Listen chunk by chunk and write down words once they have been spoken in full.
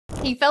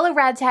Hey fellow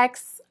Rad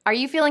Techs, are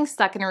you feeling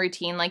stuck in a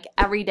routine like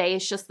every day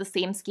is just the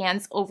same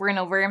scans over and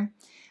over?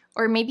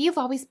 Or maybe you've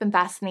always been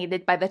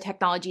fascinated by the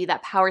technology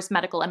that powers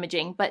medical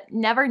imaging, but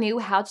never knew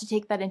how to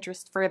take that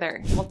interest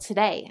further. Well,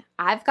 today,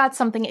 I've got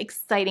something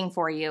exciting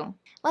for you.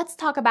 Let's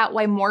talk about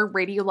why more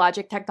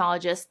radiologic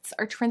technologists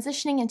are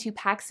transitioning into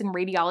PACS and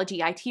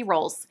radiology IT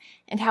roles,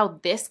 and how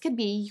this could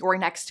be your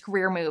next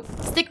career move.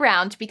 Stick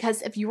around,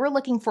 because if you are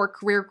looking for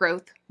career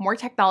growth, more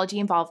technology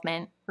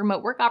involvement,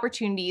 remote work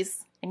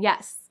opportunities, and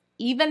yes,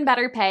 even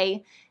better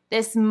pay,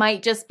 this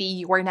might just be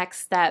your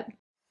next step.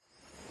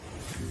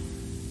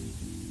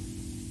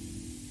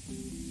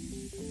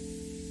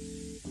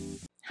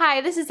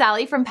 Hi, this is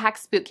Allie from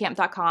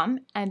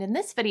PACSbootcamp.com, and in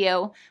this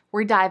video,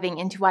 we're diving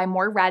into why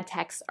more Rad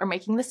Techs are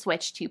making the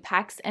switch to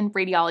PACS and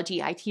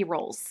radiology IT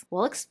roles.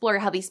 We'll explore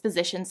how these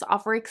positions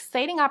offer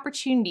exciting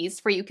opportunities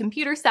for you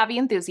computer-savvy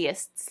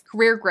enthusiasts,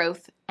 career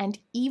growth, and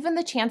even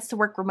the chance to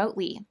work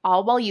remotely,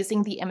 all while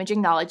using the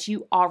imaging knowledge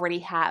you already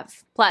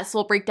have. Plus,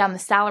 we'll break down the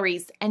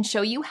salaries and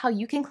show you how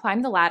you can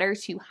climb the ladder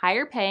to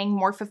higher-paying,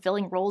 more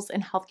fulfilling roles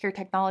in healthcare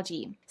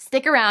technology.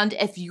 Stick around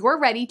if you're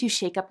ready to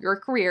shake up your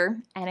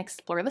career and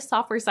explore the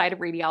software side of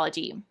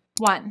radiology.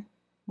 1.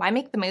 Why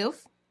make the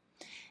move?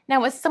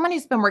 Now, as someone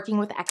who's been working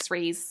with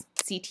X-rays,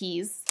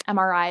 CTs,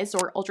 MRIs,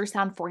 or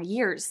ultrasound for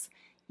years,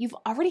 you've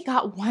already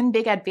got one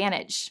big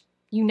advantage.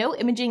 You know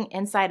imaging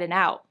inside and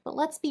out. But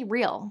let's be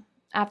real.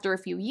 After a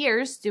few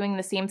years, doing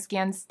the same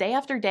scans day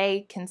after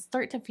day can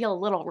start to feel a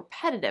little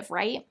repetitive,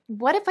 right?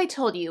 What if I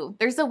told you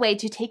there's a way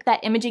to take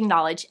that imaging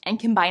knowledge and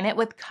combine it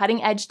with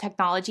cutting-edge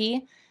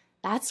technology?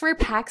 That's where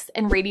PACS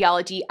and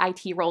radiology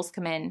IT roles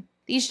come in.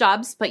 These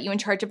jobs put you in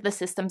charge of the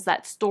systems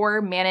that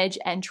store, manage,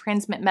 and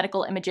transmit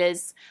medical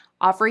images,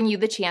 offering you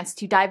the chance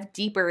to dive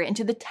deeper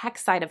into the tech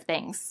side of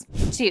things.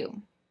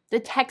 2. The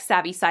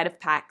tech-savvy side of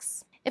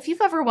PACS. If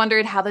you've ever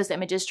wondered how those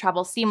images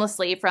travel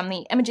seamlessly from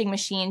the imaging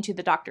machine to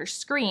the doctor's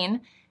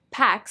screen,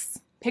 PACS,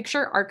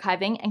 Picture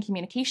Archiving and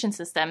Communication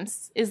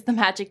Systems, is the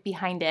magic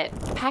behind it.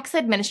 PACS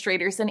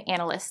administrators and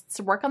analysts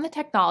work on the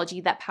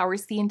technology that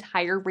powers the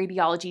entire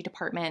radiology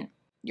department.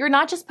 You're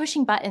not just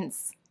pushing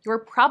buttons. You're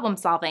problem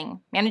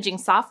solving, managing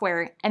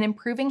software, and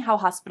improving how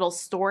hospitals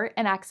store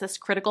and access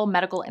critical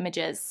medical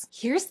images.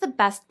 Here's the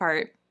best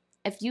part.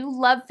 If you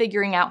love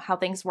figuring out how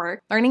things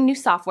work, learning new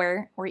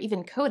software, or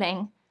even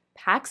coding,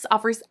 PACS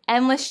offers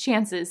endless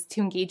chances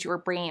to engage your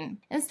brain.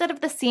 Instead of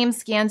the same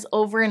scans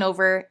over and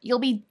over, you'll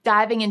be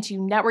diving into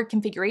network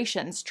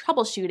configurations,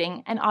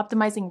 troubleshooting, and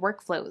optimizing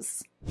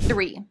workflows.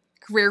 3.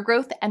 Career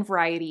growth and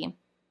variety.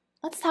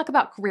 Let's talk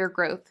about career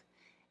growth.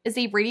 As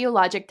a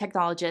radiologic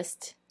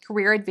technologist,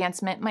 career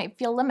advancement might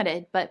feel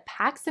limited, but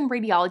PACS and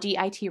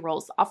radiology IT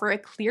roles offer a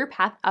clear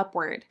path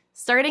upward.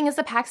 Starting as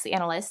a PACS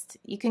analyst,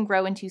 you can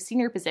grow into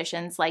senior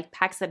positions like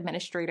PACS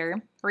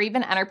administrator or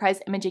even enterprise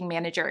imaging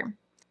manager.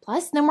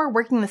 Plus, no more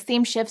working the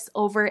same shifts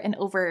over and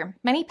over.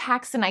 Many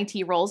PACS and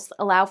IT roles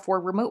allow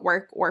for remote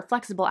work or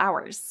flexible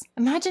hours.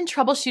 Imagine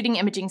troubleshooting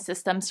imaging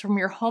systems from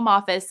your home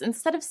office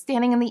instead of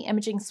standing in the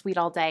imaging suite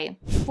all day.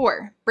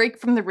 4. Break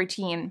from the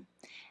routine.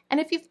 And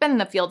if you've been in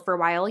the field for a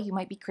while, you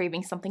might be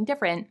craving something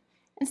different.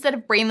 Instead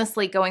of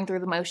brainlessly going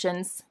through the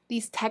motions,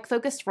 these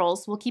tech-focused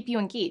roles will keep you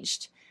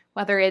engaged,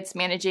 whether it's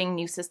managing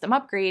new system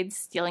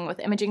upgrades, dealing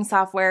with imaging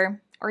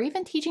software, or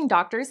even teaching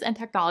doctors and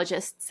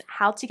technologists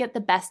how to get the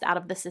best out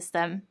of the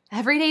system.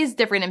 Every day is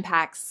different in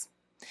PACS.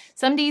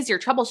 Some days you're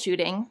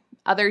troubleshooting,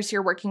 others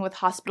you're working with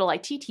hospital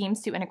IT teams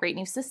to integrate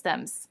new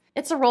systems.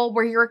 It's a role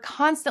where you're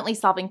constantly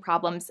solving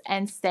problems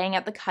and staying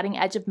at the cutting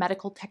edge of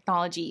medical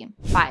technology.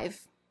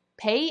 5.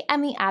 Pay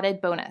and the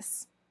added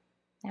bonus.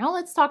 Now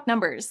let's talk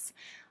numbers.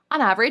 On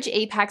average,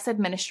 a PACS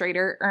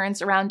administrator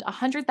earns around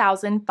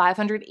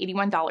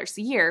 $100,581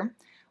 a year,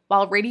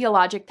 while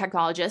radiologic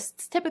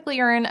technologists typically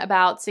earn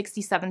about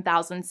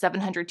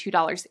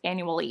 $67,702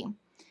 annually.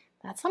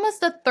 That's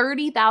almost a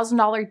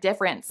 $30,000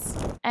 difference.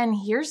 And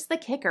here's the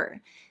kicker.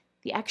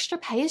 The extra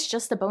pay is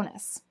just a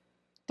bonus.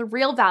 The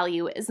real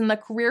value is in the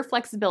career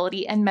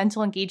flexibility and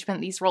mental engagement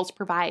these roles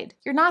provide.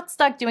 You're not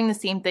stuck doing the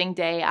same thing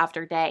day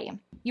after day.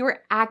 You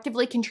are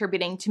actively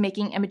contributing to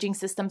making imaging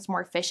systems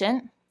more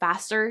efficient,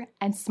 faster,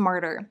 and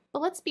smarter.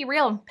 But let's be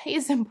real, pay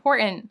is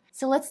important.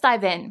 So let's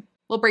dive in.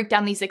 We'll break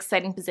down these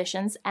exciting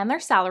positions and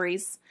their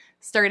salaries,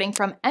 starting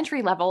from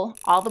entry-level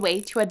all the way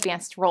to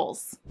advanced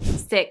roles.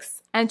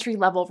 6.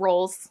 Entry-level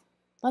roles.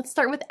 Let's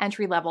start with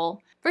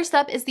entry-level. First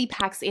up is the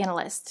PACS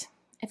analyst.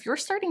 If you're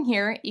starting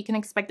here, you can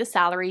expect a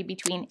salary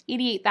between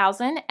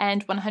 $88,000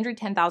 and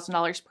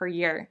 $110,000 per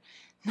year.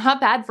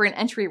 Not bad for an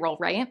entry role,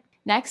 right?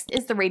 Next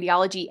is the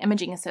radiology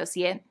imaging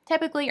associate,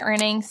 typically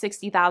earning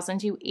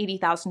 $60,000 to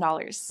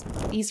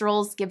 $80,000. These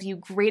roles give you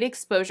great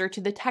exposure to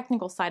the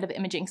technical side of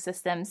imaging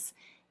systems,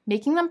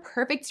 making them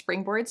perfect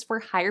springboards for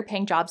higher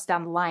paying jobs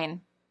down the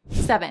line.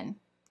 7.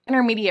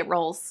 Intermediate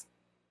roles.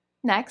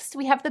 Next,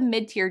 we have the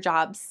mid-tier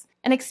jobs.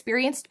 An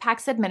experienced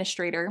PACS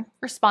administrator,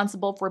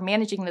 responsible for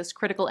managing those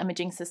critical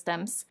imaging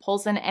systems,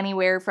 pulls in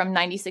anywhere from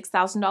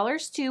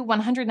 $96,000 to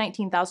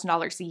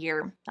 $119,000 a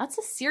year. That's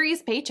a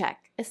serious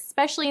paycheck,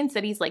 especially in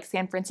cities like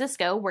San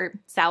Francisco, where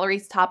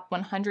salaries top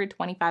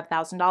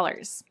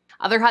 $125,000.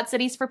 Other hot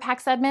cities for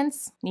PACS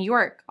admins? New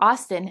York,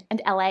 Austin,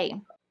 and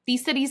LA.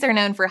 These cities are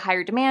known for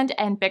higher demand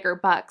and bigger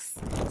bucks.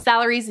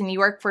 Salaries in New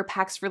York for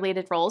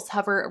PACS-related roles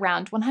hover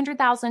around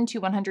 $100,000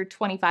 to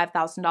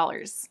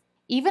 $125,000.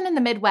 Even in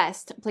the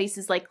Midwest,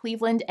 places like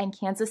Cleveland and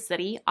Kansas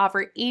City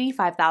offer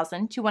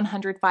 $85,000 to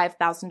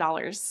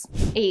 $105,000.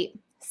 8.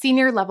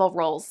 Senior level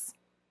roles.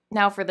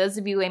 Now, for those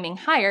of you aiming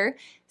higher,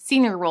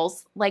 senior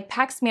roles like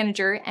PACS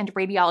manager and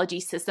radiology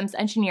systems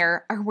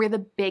engineer are where the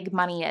big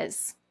money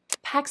is.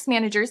 PACS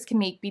managers can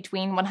make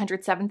between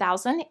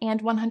 $107,000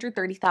 and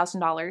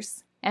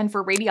 $130,000. And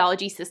for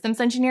radiology systems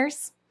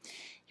engineers,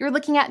 you're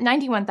looking at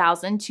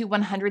 $91,000 to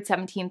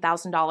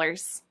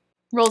 $117,000.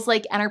 Roles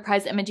like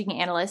Enterprise Imaging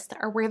Analyst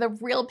are where the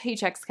real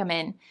paychecks come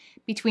in,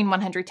 between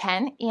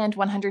 $110,000 and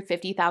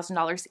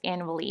 $150,000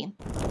 annually.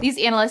 These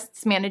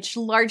analysts manage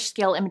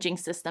large-scale imaging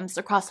systems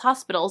across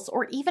hospitals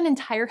or even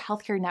entire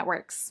healthcare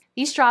networks.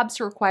 These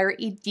jobs require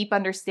a deep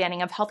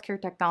understanding of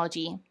healthcare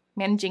technology,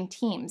 managing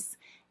teams,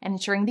 and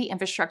ensuring the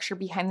infrastructure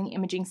behind the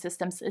imaging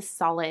systems is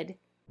solid.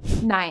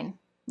 9.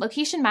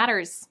 Location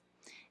matters.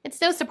 It's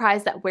no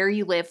surprise that where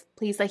you live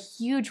plays a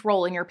huge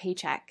role in your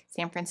paycheck.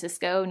 San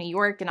Francisco, New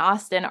York, and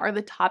Austin are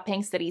the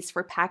top-paying cities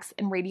for PACS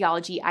and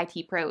radiology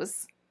IT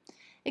pros.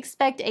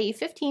 Expect a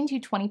 15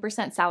 to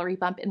 20% salary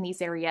bump in these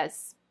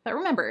areas. But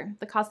remember,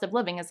 the cost of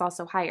living is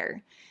also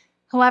higher.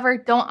 However,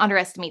 don't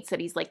underestimate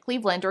cities like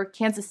Cleveland or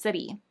Kansas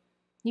City.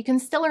 You can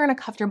still earn a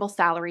comfortable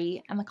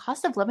salary, and the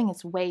cost of living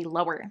is way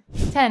lower.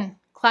 10.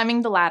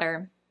 Climbing the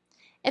ladder.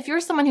 If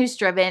you're someone who's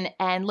driven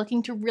and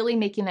looking to really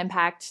make an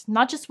impact,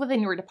 not just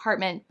within your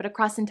department, but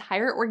across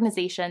entire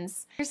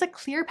organizations, there's a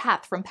clear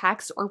path from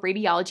PACS or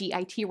radiology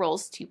IT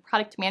roles to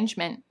product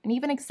management and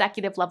even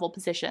executive level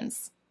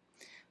positions.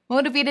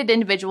 Motivated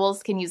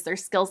individuals can use their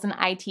skills in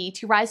IT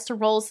to rise to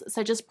roles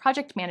such as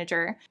project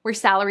manager, where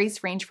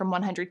salaries range from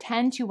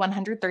 $110,000 to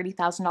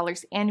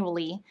 $130,000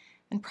 annually,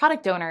 and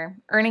product owner,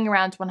 earning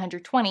around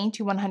 $120,000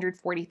 to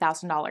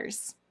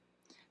 $140,000.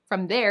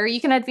 From there, you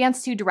can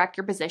advance to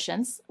director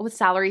positions with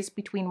salaries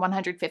between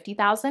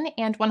 $150,000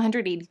 and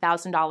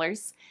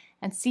 $180,000,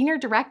 and senior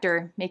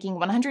director making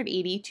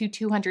 $180,000 to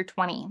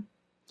 $220,000.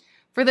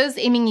 For those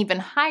aiming even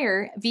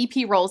higher,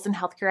 VP roles in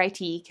healthcare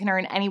IT can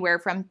earn anywhere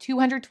from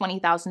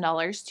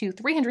 $220,000 to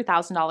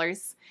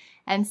 $300,000,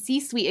 and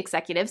C-suite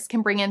executives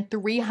can bring in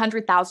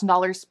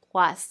 $300,000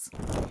 plus.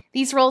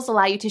 These roles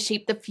allow you to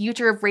shape the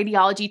future of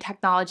radiology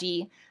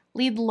technology,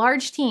 lead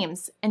large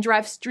teams, and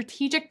drive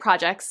strategic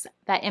projects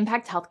that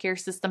impact healthcare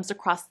systems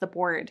across the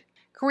board.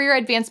 Career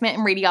advancement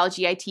in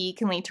radiology IT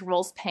can lead to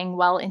roles paying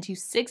well into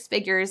six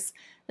figures,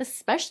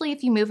 especially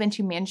if you move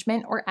into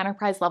management or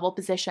enterprise-level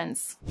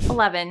positions.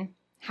 11.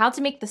 How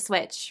to make the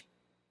switch.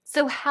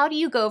 So how do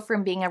you go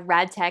from being a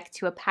Rad Tech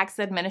to a PACS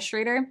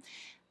administrator?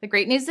 The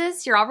great news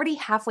is you're already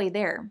halfway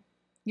there.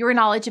 Your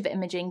knowledge of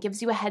imaging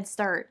gives you a head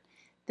start.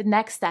 The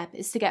next step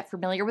is to get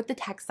familiar with the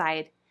tech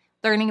side,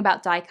 learning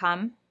about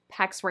DICOM,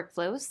 PACS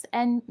workflows,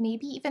 and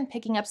maybe even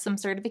picking up some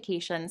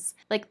certifications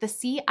like the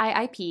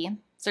CIIP,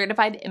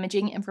 Certified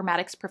Imaging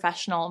Informatics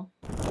Professional.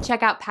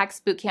 Check out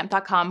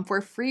PACSbootcamp.com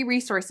for free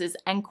resources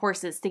and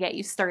courses to get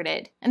you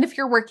started. And if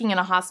you're working in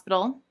a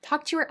hospital,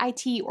 talk to your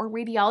IT or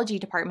radiology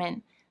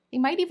department. They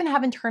might even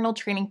have internal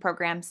training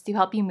programs to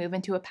help you move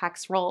into a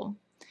PACS role.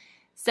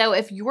 So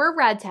if you're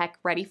Rad Tech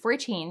ready for a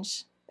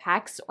change,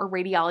 PACS or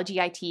radiology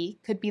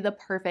IT could be the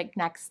perfect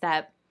next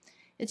step.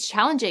 It's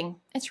challenging,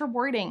 it's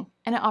rewarding,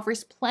 and it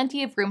offers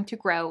plenty of room to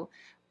grow,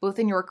 both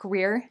in your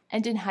career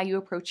and in how you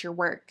approach your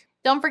work.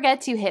 Don't forget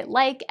to hit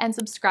like and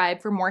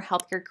subscribe for more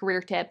healthcare career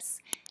tips,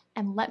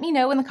 and let me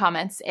know in the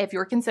comments if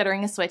you're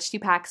considering a switch to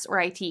PACS or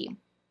IT.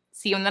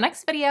 See you in the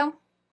next video.